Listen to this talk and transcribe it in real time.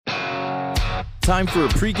time for a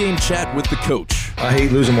pregame chat with the coach. I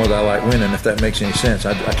hate losing more than I like winning, if that makes any sense.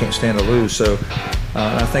 I can't stand to lose. So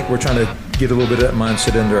I think we're trying to get a little bit of that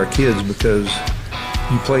mindset into our kids because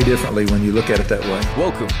you play differently when you look at it that way.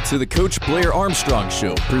 Welcome to the Coach Blair Armstrong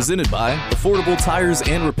Show, presented by Affordable Tires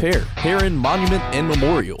and Repair, Heron Monument and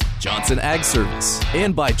Memorial, Johnson Ag Service,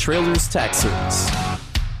 and by Trailers Tax Service.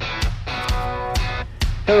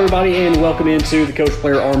 Hello, everybody, and welcome into the Coach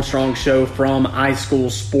Blair Armstrong Show from iSchool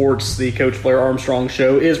Sports. The Coach Blair Armstrong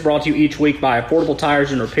Show is brought to you each week by Affordable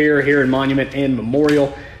Tires and Repair, Heron Monument and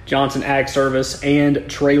Memorial, Johnson Ag Service, and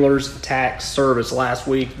Trailers Tax Service. Last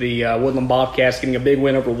week, the Woodland Bobcats getting a big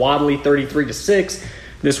win over Wadley, 33-6.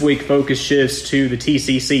 This week, focus shifts to the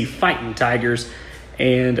TCC Fighting Tigers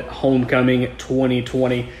and Homecoming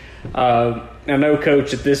 2020. I know,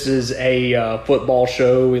 Coach, that this is a football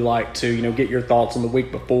show. We like to, get your thoughts on the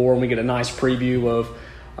week before, and we get a nice preview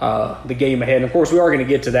of the game ahead. And, of course, we are going to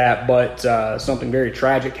get to that, but something very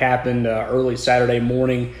tragic happened early Saturday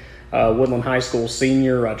morning. Woodland High School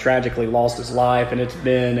senior tragically lost his life, and it's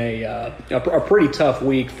been a pretty tough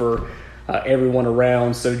week for everyone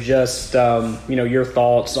around. So just, your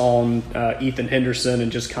thoughts on Ethan Henderson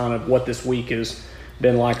and just kind of what this week has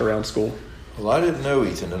been like around school. Well, I didn't know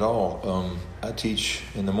Ethan at all. I teach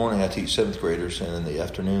in the morning. I teach seventh graders, and in the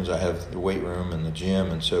afternoons I have the weight room and the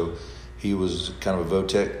gym. And so he was kind of a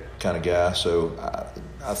Votech kind of guy. So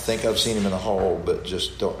I think I've seen him in the hall, but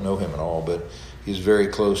just don't know him at all. But he's very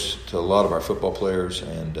close to a lot of our football players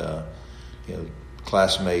and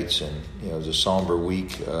classmates. And it was a somber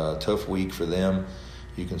week, tough week for them.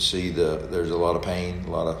 You can see there's a lot of pain,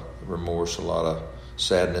 a lot of remorse, a lot of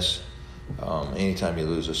sadness. Anytime you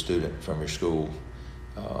lose a student from your school,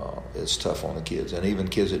 it's tough on the kids, and even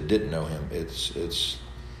kids that didn't know him. There's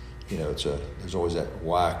always that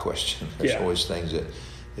why question. There's always things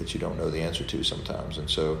that you don't know the answer to sometimes, and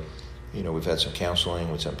so we've had some counseling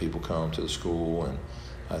with some people come to the school, and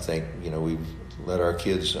I think we've let our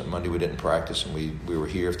kids. Monday we didn't practice, and we were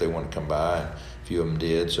here if they wanted to come by, and a few of them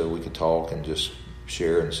did, so we could talk and just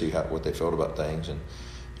share and see what they felt about things, and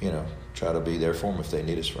try to be there for them if they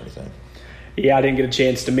need us for anything. Yeah, I didn't get a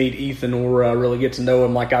chance to meet Ethan or really get to know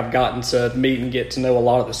him like I've gotten to meet and get to know a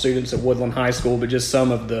lot of the students at Woodland High School, but just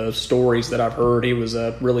some of the stories that I've heard. He was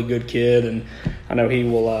a really good kid, and I know he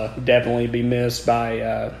will definitely be missed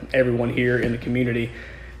by everyone here in the community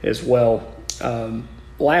as well.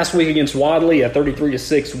 Last week against Wadley, a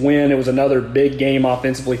 33-6 win. It was another big game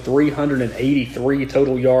offensively, 383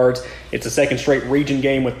 total yards. It's a second straight region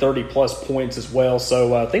game with 30-plus points as well.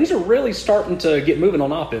 So things are really starting to get moving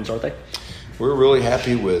on offense, aren't they? We're really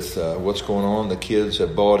happy with what's going on. The kids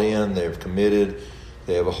have bought in. They've committed.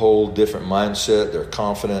 They have a whole different mindset. They're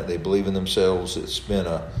confident. They believe in themselves. It's been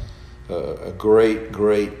a great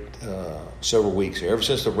several weeks here. Ever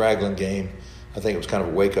since the Raglan game, I think it was kind of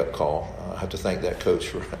a wake-up call. I have to thank that coach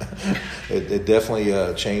for it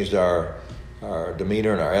definitely changed our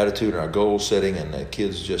demeanor and our attitude and our goal setting, and the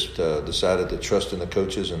kids just decided to trust in the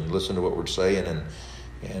coaches and listen to what we're saying,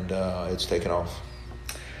 and it's taken off.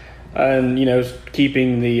 And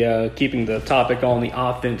keeping the topic on the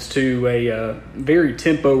offense too, a very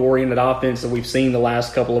tempo-oriented offense that we've seen the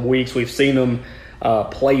last couple of weeks. We've seen them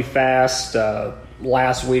play fast.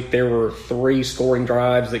 Last week there were 3 scoring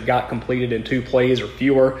drives that got completed in 2 plays or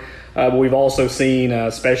fewer. But we've also seen,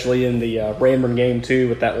 especially in the Ranburne game too,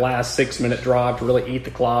 with that last 6-minute drive to really eat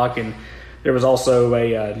the clock. And there was also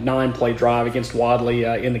a 9-play drive against Wadley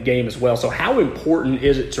in the game as well. So how important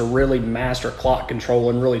is it to really master clock control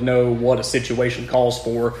and really know what a situation calls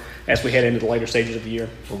for as we head into the later stages of the year?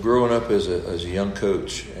 Well, growing up as a young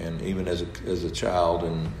coach, and even as a child,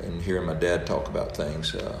 and hearing my dad talk about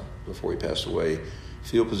things before he passed away,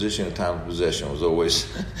 field position and time of possession was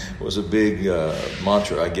always was a big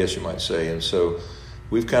mantra, I guess you might say. And so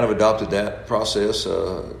we've kind of adopted that process,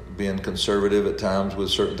 being conservative at times with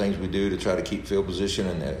certain things we do to try to keep field position,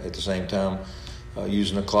 and at the same time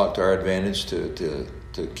using the clock to our advantage to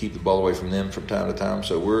keep the ball away from them from time to time.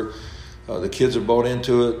 So the kids are bought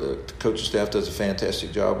into it. The coaching staff does a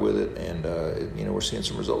fantastic job with it, and we're seeing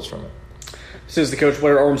some results from it. This is the Coach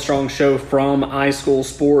Blair Armstrong Show from iSchool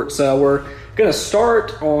Sports. We're going to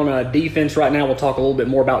start on defense right now. We'll talk a little bit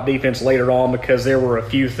more about defense later on because there were a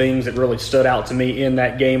few things that really stood out to me in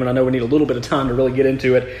that game, and I know we need a little bit of time to really get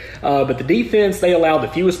into it. But the defense, they allowed the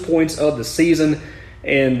fewest points of the season,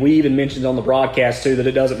 and we even mentioned on the broadcast too that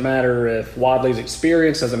it doesn't matter if Wadley's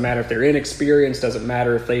experienced, doesn't matter if they're inexperienced, doesn't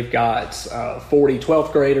matter if they've got 40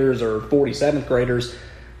 12th graders or 40 7th graders.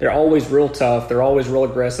 They're always real tough. They're always real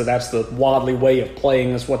aggressive. That's the Wadley way of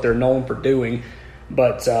playing. That's what they're known for doing.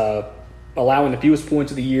 But allowing the fewest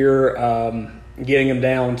points of the year, getting them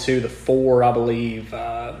down to the 4, I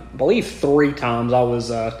believe 3 times. I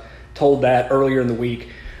was told that earlier in the week.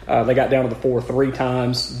 They got down to the 4 3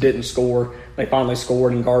 times, didn't score. They finally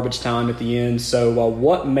scored in garbage time at the end. So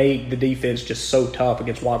what made the defense just so tough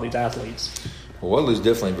against Wadley's athletes? Well, Wadley's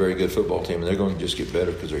definitely a very good football team, and they're going to just get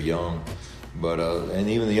better because they're young. But and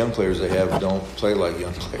even the young players they have don't play like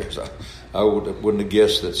young players. I wouldn't have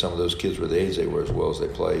guessed that some of those kids were the age they were as well as they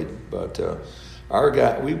played. But our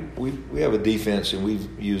guy, we have a defense, and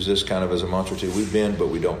we've used this kind of as a mantra too. We bend, but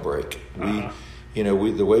we don't break.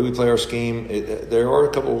 The way we play our scheme, there are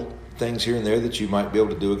a couple things here and there that you might be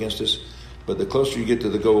able to do against us. But the closer you get to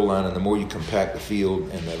the goal line and the more you compact the field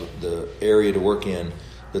and the area to work in,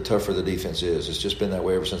 the tougher the defense is. It's just been that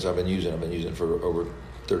way ever since I've been using it. I've been using it for over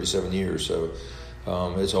 37 years. So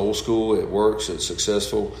it's old school. It works. It's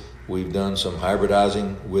successful. We've done some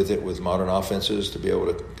hybridizing with it with modern offenses to be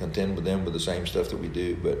able to contend with them with the same stuff that we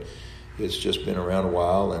do. But it's just been around a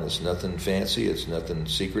while, and it's nothing fancy. It's nothing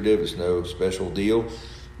secretive. It's no special deal.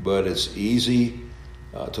 But it's easy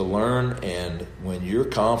to learn, and when you're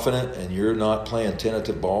confident and you're not playing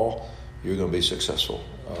tentative ball, you're going to be successful.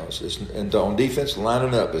 And on defense,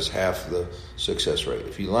 lining up is half the success rate.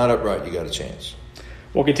 If you line up right, you got a chance.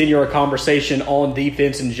 We'll continue our conversation on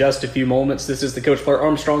defense in just a few moments. This is the Coach Blair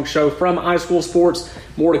Armstrong Show from iSchool Sports.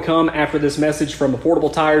 More to come after this message from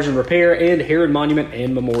Affordable Tires and Repair and Heron Monument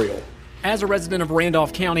and Memorial. As a resident of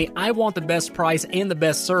Randolph County, I want the best price and the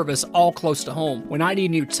best service all close to home. When I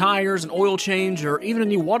need new tires, an oil change, or even a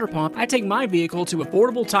new water pump, I take my vehicle to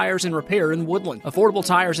Affordable Tires and Repair in Woodland. Affordable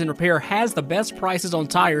Tires and Repair has the best prices on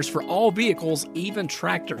tires for all vehicles, even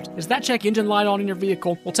tractors. Is that check engine light on in your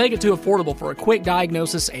vehicle? We'll take it to Affordable for a quick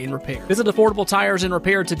diagnosis and repair. Visit Affordable Tires and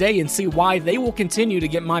Repair today and see why they will continue to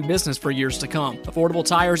get my business for years to come. Affordable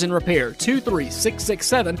Tires and Repair,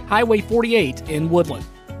 23667 Highway 48 in Woodland.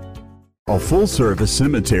 A full-service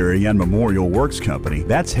cemetery and memorial works company,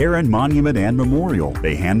 that's Heron Monument and Memorial.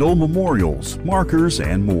 They handle memorials, markers,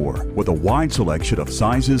 and more, with a wide selection of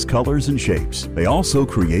sizes, colors, and shapes. They also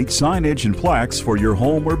create signage and plaques for your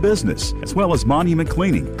home or business, as well as monument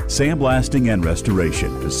cleaning, sandblasting, and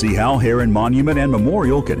restoration. To see how Heron Monument and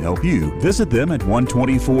Memorial can help you, visit them at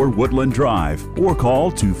 124 Woodland Drive or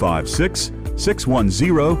call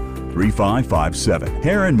 256-610-3557.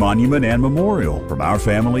 Heron Monument and Memorial, from our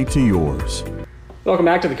family to yours. Welcome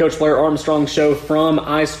back to the Coach Blair Armstrong Show from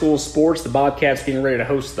iSchool Sports. The Bobcats getting ready to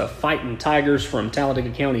host the Fighting Tigers from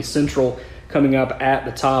Talladega County Central coming up at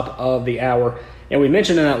the top of the hour. And we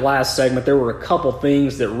mentioned in that last segment there were a couple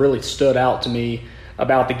things that really stood out to me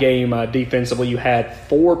about the game defensively. You had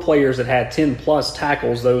 4 players that had 10-plus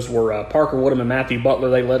tackles. Those were Parker Woodham and Matthew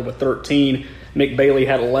Butler. They led with 13. Mick Bailey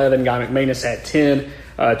had 11. Guy McManus had 10.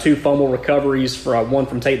 2 fumble recoveries, one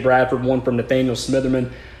from Tate Bradford, one from Nathaniel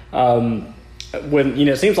Smitherman.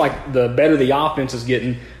 It seems like the better the offense is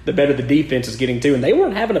getting, the better the defense is getting too, and they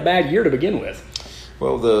weren't having a bad year to begin with.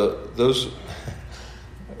 Well,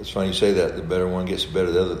 it's funny you say that. The better one gets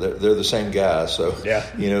better. They're the same guys. So yeah.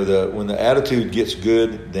 When the attitude gets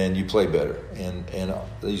good, then you play better. And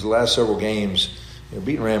these last several games,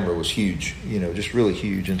 beating Rammer was huge. Just really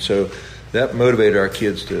huge. And so that motivated our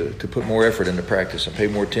kids to put more effort into practice and pay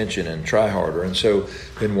more attention and try harder. And so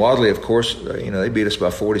in Wadley, of course, they beat us by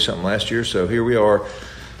 40-something last year. So here we are,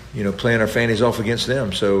 playing our fannies off against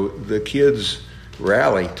them. So the kids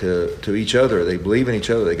rally to each other. They believe in each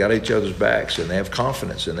other. They got each other's backs, and they have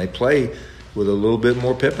confidence, and they play with a little bit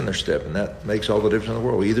more pep in their step, and that makes all the difference in the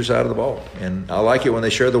world, either side of the ball. And I like it when they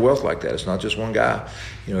share the wealth like that. It's not just one guy.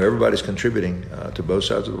 Everybody's contributing to both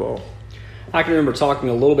sides of the ball. I can remember talking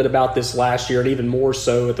a little bit about this last year, and even more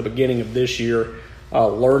so at the beginning of this year,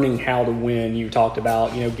 learning how to win. You talked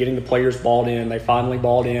about, getting the players bought in. They finally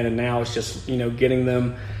bought in, and now it's just, getting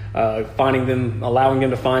them, finding them, allowing them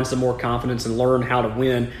to find some more confidence and learn how to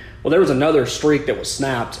win. Well, there was another streak that was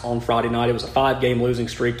snapped on Friday night. It was a 5-game losing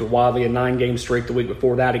streak to Wadley, a 9-game streak the week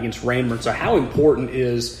before that against Ranburne. So how important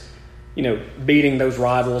is, beating those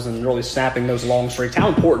rivals and really snapping those long streaks? How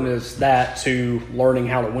important is that to learning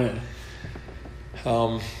how to win?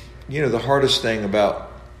 The hardest thing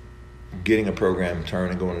about getting a program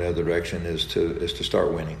turned and going in the other direction is to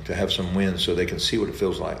start winning, to have some wins so they can see what it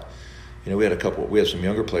feels like. We had some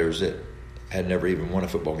younger players that had never even won a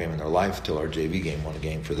football game in their life until our JV game won a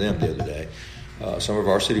game for them the other day. Some of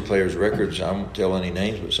our city players' records, I won't tell any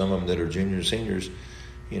names, but some of them that are juniors and seniors,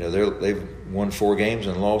 they've won 4 games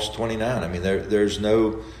and lost 29. I mean, there's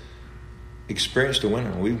no experience to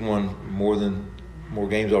winning. We've won more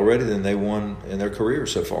games already than they won in their career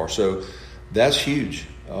so far. So that's huge.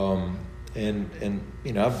 And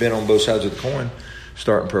I've been on both sides of the coin.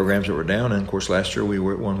 starting programs that were down. And of course, last year we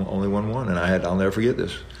were only 1-1, and I'll never forget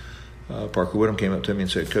this. Parker Woodham came up to me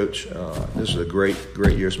and said, "Coach, this is a great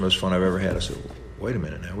year. It's the most fun I've ever had." I said, "Wait a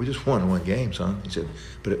minute now. We just won one game, son." He said,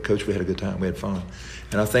 "But Coach, we had a good time. We had fun."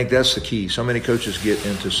 And I think that's the key. So many coaches get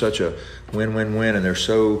into such a win-win-win, and they're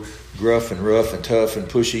so gruff and rough and tough and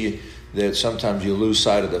pushy that sometimes you lose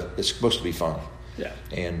sight of it's supposed to be fun. Yeah.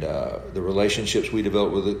 And the relationships we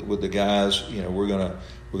develop with the guys, we're gonna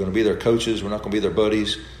be their coaches. We're not gonna be their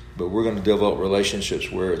buddies. But we're going to develop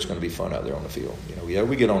relationships where it's going to be fun out there on the field.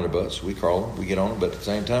 We get on their butts. We crawl them. We get on them. But at the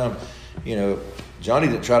same time, Johnny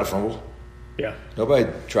didn't try to fumble. Yeah. Nobody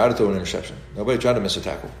tried to throw an interception. Nobody tried to miss a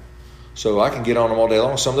tackle. So I can get on them all day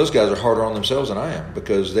long. Some of those guys are harder on themselves than I am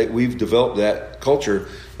because we've developed that culture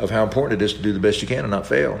of how important it is to do the best you can and not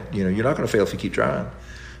fail. You're not going to fail if you keep trying.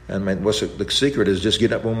 And the secret is just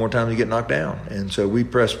getting up one more time and you get knocked down. And so we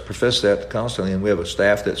profess that constantly. And we have a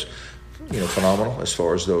staff that's phenomenal as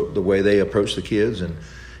far as the way they approach the kids, and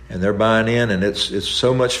they're buying in, and it's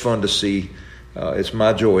so much fun to see. It's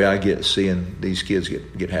my joy I get seeing these kids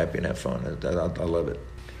get happy and have fun. I love it.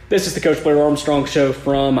 This is the Coach Blair Armstrong Show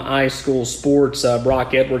from iSchool Sports.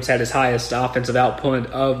 Brock Edwards had his highest offensive output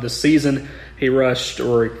of the season. He rushed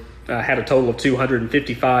had a total of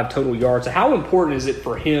 255 total yards. How important is it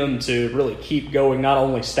for him to really keep going, not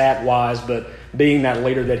only stat-wise, but being that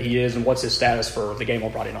leader that he is, and what's his status for the game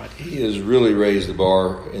on Friday night? He has really raised the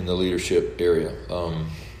bar in the leadership area.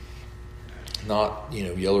 Not,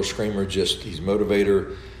 yeller screamer, just he's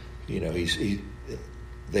motivator.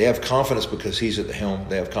 They have confidence because he's at the helm.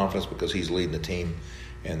 They have confidence because he's leading the team,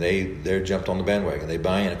 and they're jumped on the bandwagon. They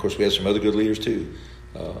buy in. Of course, we have some other good leaders too.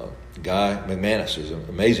 Guy McManus is an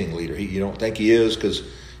amazing leader. You don't think he is because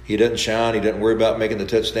he doesn't shine. He doesn't worry about making the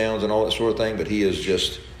touchdowns and all that sort of thing, but he is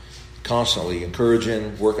just constantly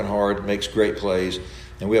encouraging, working hard, makes great plays.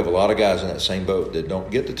 And we have a lot of guys in that same boat that don't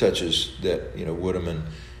get the touches that Woodham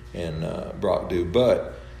and Brock do.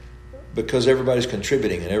 But because everybody's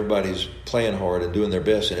contributing and everybody's playing hard and doing their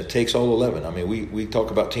best, and it takes all 11. I mean, we talk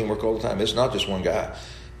about teamwork all the time. It's not just one guy.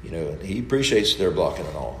 He appreciates their blocking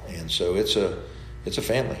and all. And so it's a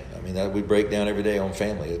family. I mean, we break down every day on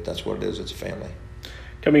family. That's what it is. It's a family.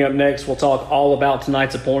 Coming up next, we'll talk all about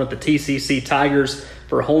tonight's opponent, the TCC Tigers,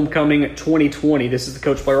 for Homecoming 2020. This is the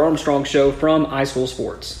Coach Blair Armstrong Show from iSchool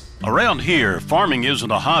Sports. Around here, farming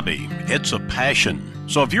isn't a hobby, it's a passion.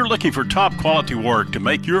 So if you're looking for top quality work to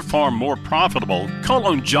make your farm more profitable, call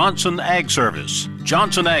on Johnson Ag Service.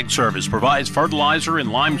 Johnson Ag Service provides fertilizer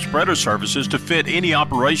and lime spreader services to fit any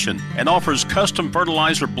operation and offers custom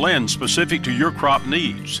fertilizer blends specific to your crop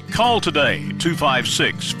needs. Call today,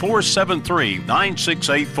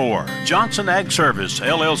 256-473-9684. Johnson Ag Service,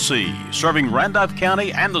 LLC, serving Randolph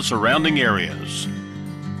County and the surrounding areas.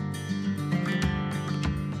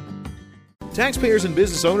 Taxpayers and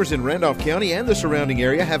business owners in Randolph County and the surrounding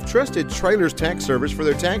area have trusted Trailers Tax Service for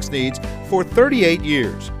their tax needs for 38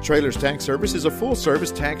 years. Trailers Tax Service is a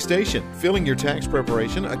full-service tax station, filling your tax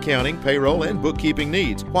preparation, accounting, payroll, and bookkeeping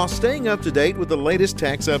needs while staying up to date with the latest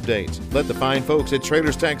tax updates. Let the fine folks at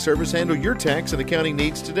Trailers Tax Service handle your tax and accounting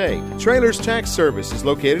needs today. Trailers Tax Service is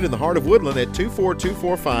located in the heart of Woodland at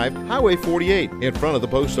 24245 Highway 48 in front of the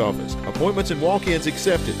post office. Appointments and walk-ins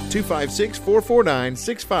accepted.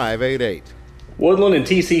 256-449-6588. Woodland and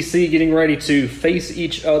TCC getting ready to face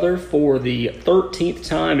each other for the 13th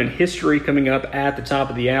time in history coming up at the top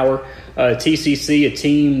of the hour. TCC, a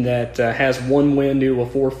team that has one win due to a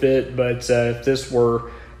forfeit, but if this were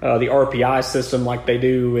the RPI system like they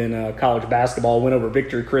do in college basketball, win over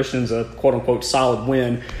Victory Christian's a quote-unquote solid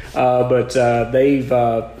win. But they've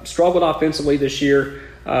struggled offensively this year.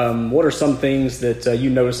 What are some things that you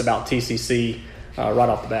notice about TCC right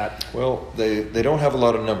off the bat? Well, they don't have a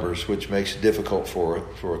lot of numbers, which makes it difficult for a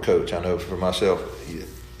coach. I know for myself,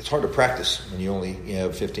 it's hard to practice when you only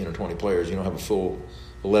have 15 or 20 players. You don't have a full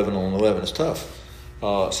 11 on 11. It's tough.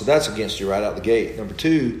 So that's against you right out the gate. Number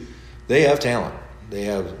two, they have talent. They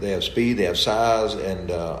have speed. They have size, and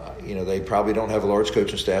they probably don't have a large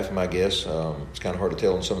coaching staff. My guess. It's kind of hard to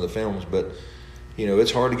tell in some of the films, but.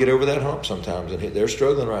 It's hard to get over that hump sometimes, and they're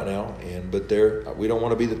struggling right now. But we don't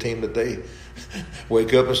want to be the team that they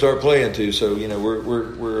wake up and start playing to. So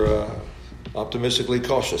we're optimistically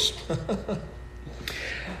cautious.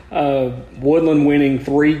 Woodland winning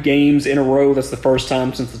 3 games in a row. That's the first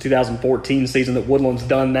time since the 2014 season that Woodland's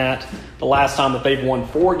done that. The last time that they've won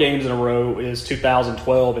 4 games in a row is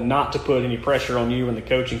 2012. And not to put any pressure on you and the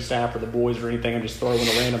coaching staff or the boys or anything, I'm just throwing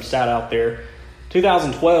a random stat out there.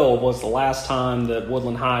 2012 was the last time that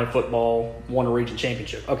Woodland High football won a region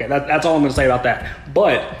championship. Okay, that's all I'm going to say about that.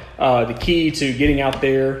 But the key to getting out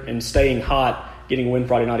there and staying hot, getting a win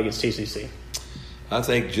Friday night against TCC. I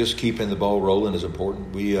think just keeping the ball rolling is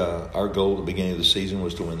important. Our goal at the beginning of the season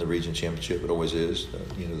was to win the region championship. It always is.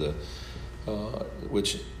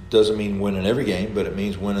 Which doesn't mean winning every game, but it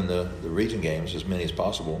means winning the region games, as many as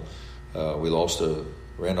possible. We lost to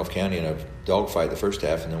Randolph County in a dogfight the first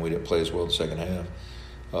half, and then we didn't play as well the second half.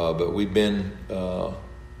 But we've been,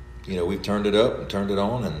 we've turned it up and turned it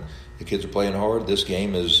on, and the kids are playing hard. This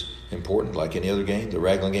game is important, like any other game. The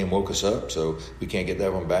Raglan game woke us up, so we can't get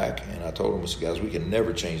that one back. And I told them, guys, we can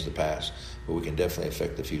never change the past, but we can definitely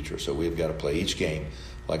affect the future. So we've got to play each game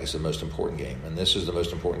like it's the most important game. And this is the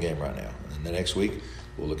most important game right now. And the next week,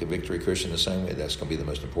 we'll look at Victory Christian the same way. That's going to be the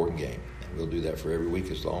most important game. And we'll do that for every week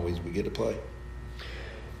as long as we get to play.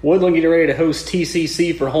 Woodland getting ready to host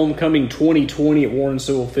TCC for Homecoming 2020 at Warren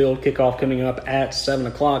Sewell Field. Kickoff coming up at 7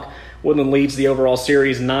 o'clock. Woodland leads the overall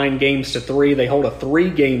series 9-3. They hold a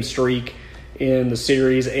 3-game streak in the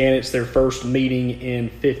series, and it's their first meeting in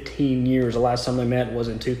 15 years. The last time they met was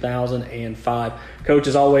in 2005. Coach,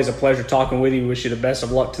 it's always a pleasure talking with you. We wish you the best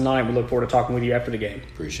of luck tonight. We look forward to talking with you after the game.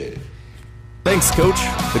 Appreciate it. Thanks, Coach.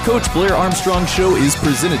 The Coach Blair Armstrong Show is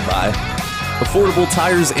presented by Affordable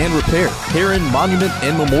Tires and Repair, Heron Monument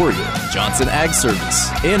and Memorial, Johnson Ag Service,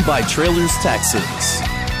 and by Trailers Tax Service.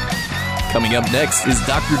 Coming up next is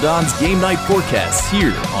Dr. Don's Game Night Forecast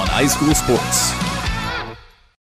here on iSchool Sports.